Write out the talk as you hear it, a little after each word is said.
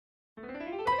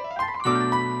For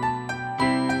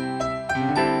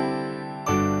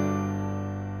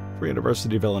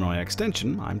University of Illinois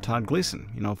Extension, I'm Todd Gleason.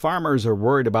 Farmers are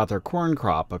worried about their corn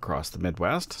crop across the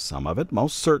Midwest. Some of it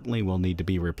most certainly will need to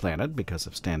be replanted because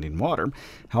of standing water.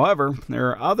 However, there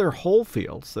are other whole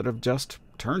fields that have just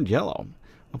turned yellow.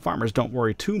 Farmers don't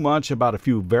worry too much about a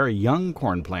few very young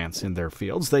corn plants in their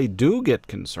fields. They do get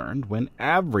concerned when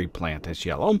every plant is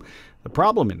yellow. The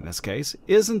problem in this case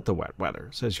isn't the wet weather,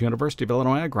 says University of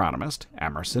Illinois agronomist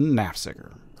Emerson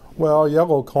Nafziger. Well,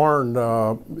 yellow corn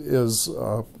is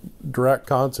a direct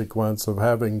consequence of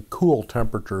having cool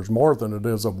temperatures more than it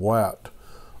is of wet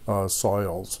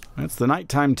soils. It's the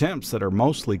nighttime temps that are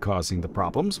mostly causing the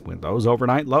problems. When those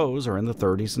overnight lows are in the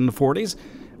 30s and the 40s,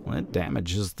 well, it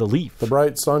damages the leaf. The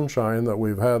bright sunshine that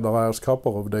we've had the last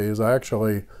couple of days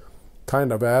actually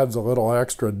kind of adds a little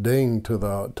extra ding to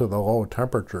the low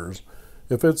temperatures.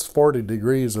 If it's 40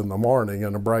 degrees in the morning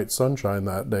and a bright sunshine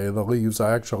that day, the leaves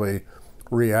actually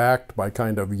react by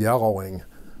kind of yellowing.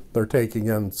 They're taking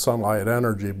in sunlight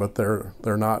energy, but they're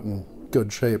not in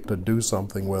good shape to do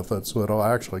something with it, so it'll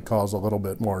actually cause a little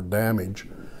bit more damage.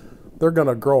 They're going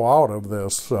to grow out of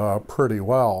this pretty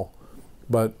well,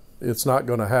 but it's not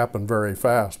going to happen very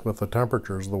fast with the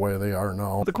temperatures the way they are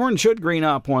now. The corn should green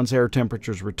up once air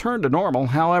temperatures return to normal.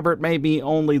 However, it may be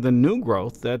only the new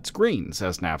growth that's green,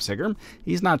 says Nafziger.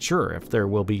 He's not sure if there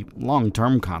will be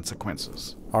long-term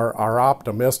consequences. Our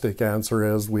optimistic answer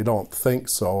is we don't think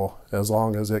so, as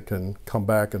long as it can come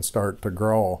back and start to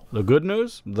grow. The good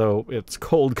news, though it's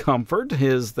cold comfort,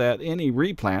 is that any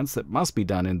replants that must be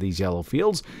done in these yellow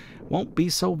fields won't be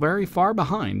so very far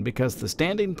behind because the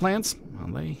standing plants,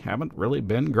 well, they haven't really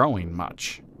been growing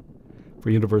much. For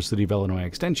University of Illinois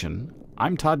Extension,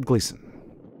 I'm Todd Gleason.